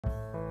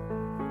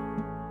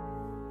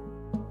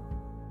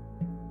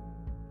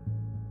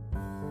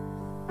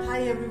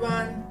Hi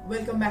everyone,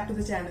 welcome back to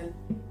the channel.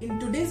 In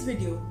today's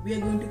video, we are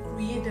going to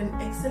create an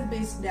Excel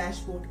based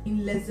dashboard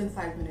in less than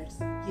 5 minutes.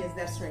 Yes,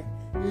 that's right,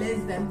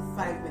 less than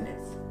 5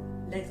 minutes.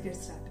 Let's get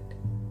started.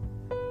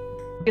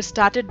 Get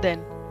started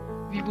then.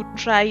 We would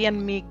try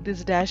and make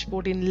this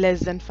dashboard in less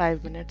than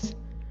 5 minutes.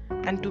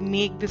 And to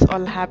make this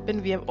all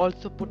happen, we have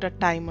also put a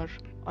timer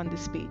on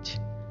this page.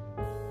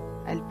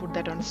 I'll put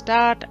that on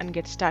start and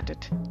get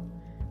started.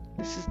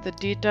 This is the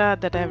data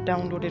that I have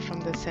downloaded from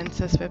the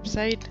census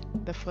website.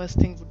 The first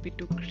thing would be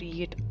to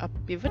create a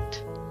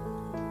pivot.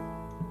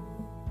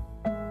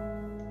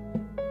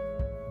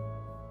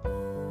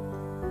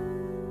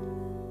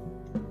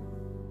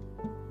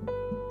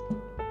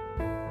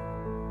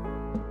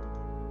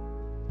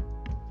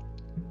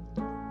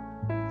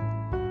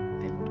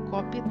 I would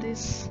copy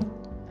this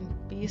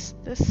and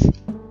paste this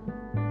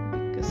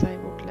because I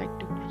would like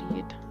to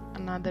create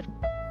another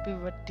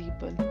pivot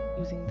table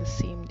using the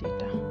same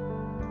data.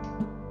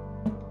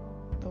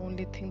 The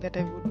only thing that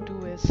I would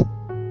do is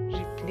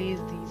replace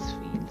these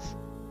fields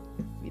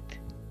with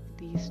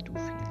these two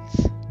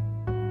fields.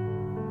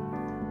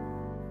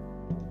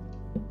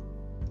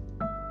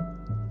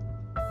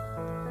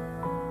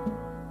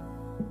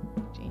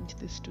 Change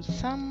this to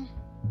sum.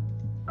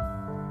 I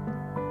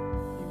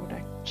would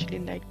actually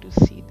like to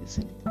see this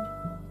in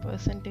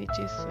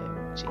percentages, so I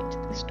would change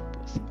this to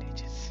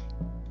percentages.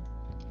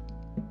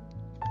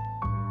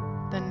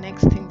 The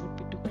next thing would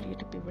be to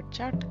create a pivot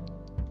chart.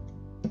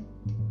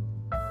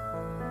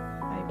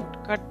 I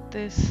would cut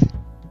this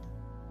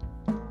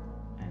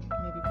and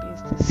maybe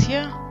paste this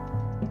here.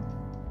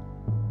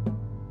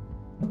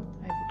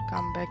 I would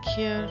come back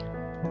here,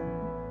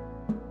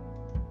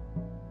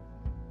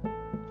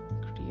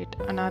 create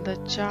another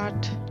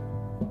chart,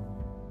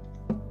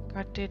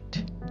 cut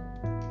it,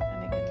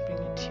 and again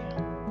bring it here.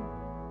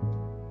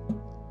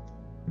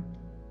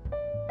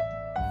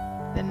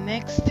 The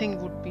next thing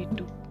would be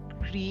to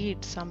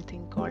create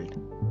something called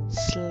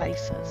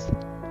slicers.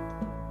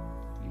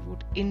 We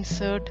would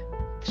insert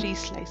 3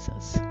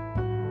 slicers.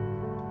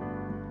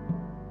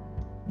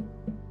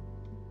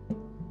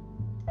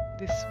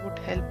 This would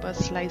help us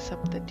slice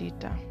up the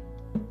data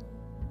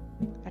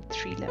at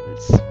 3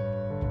 levels.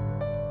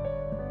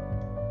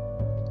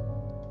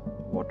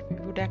 What we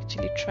would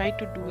actually try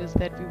to do is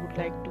that we would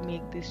like to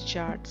make these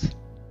charts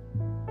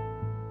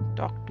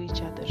talk to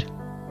each other.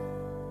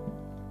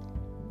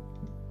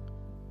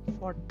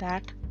 For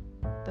that,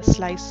 the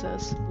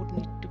slicers would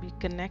need to be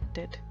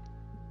connected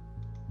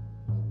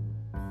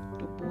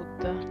to both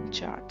the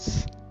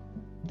charts.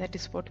 That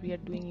is what we are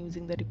doing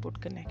using the report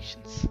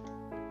connections.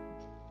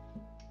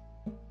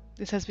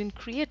 This has been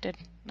created.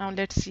 Now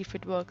let's see if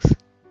it works.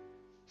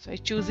 So I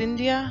choose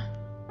India,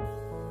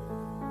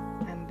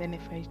 and then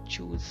if I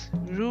choose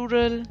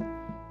rural,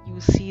 you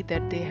see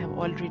that they have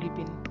already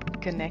been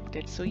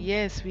connected. So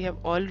yes, we have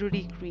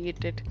already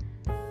created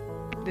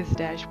this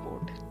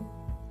dashboard.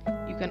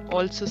 You can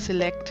also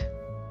select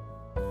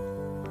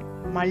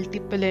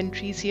multiple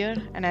entries here,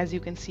 and as you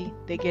can see,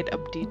 they get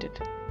updated.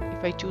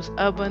 If I choose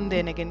urban,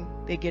 then again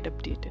they get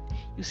updated.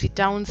 You see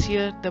towns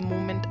here. The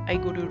moment I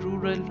go to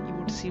rural, you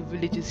would see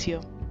villages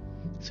here.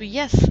 So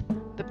yes,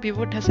 the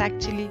pivot has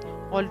actually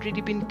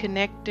already been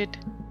connected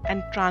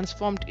and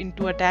transformed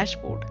into a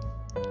dashboard.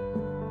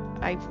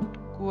 I would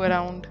go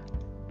around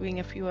doing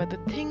a few other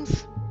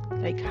things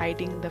like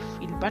hiding the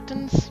field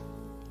buttons.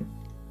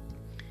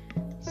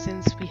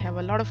 Since we have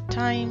a lot of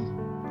time,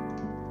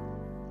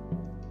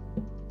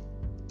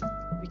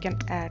 we can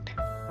add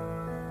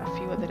a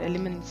few other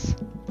elements.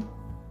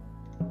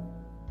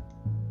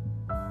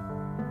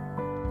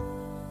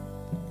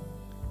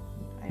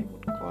 I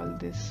would call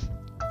this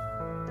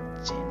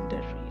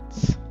gender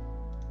rates.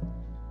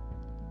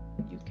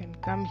 You can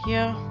come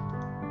here,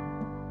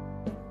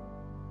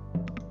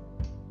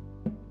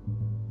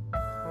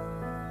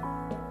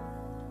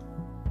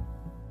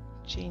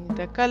 change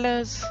the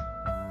colors,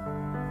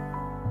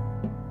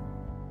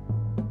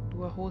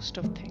 do a host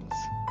of things.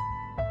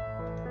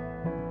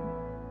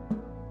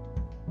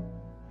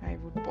 I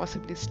would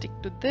possibly stick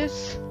to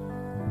this.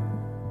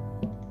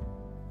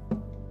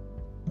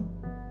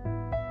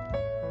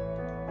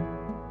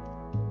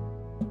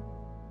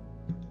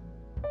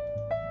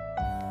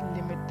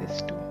 Limit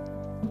this to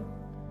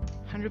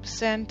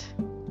 100%.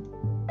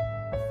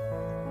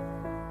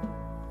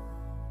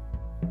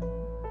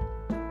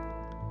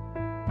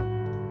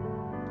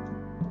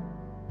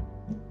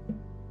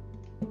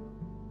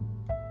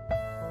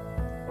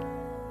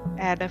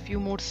 Add a few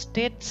more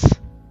states.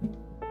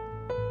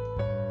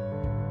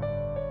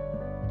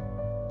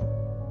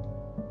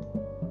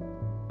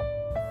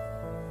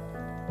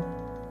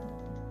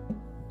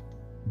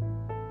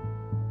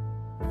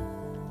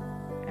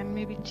 And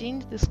maybe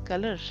change this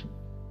color.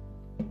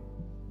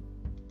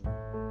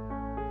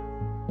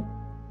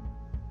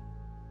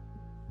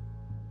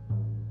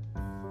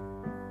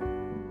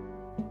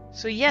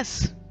 So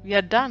yes, we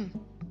are done.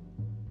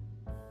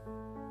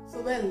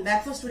 So well,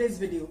 that was today's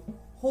video.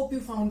 Hope you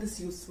found this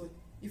useful.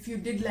 If you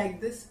did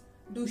like this,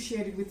 do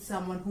share it with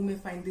someone who may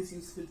find this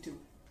useful too.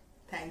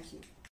 Thank you.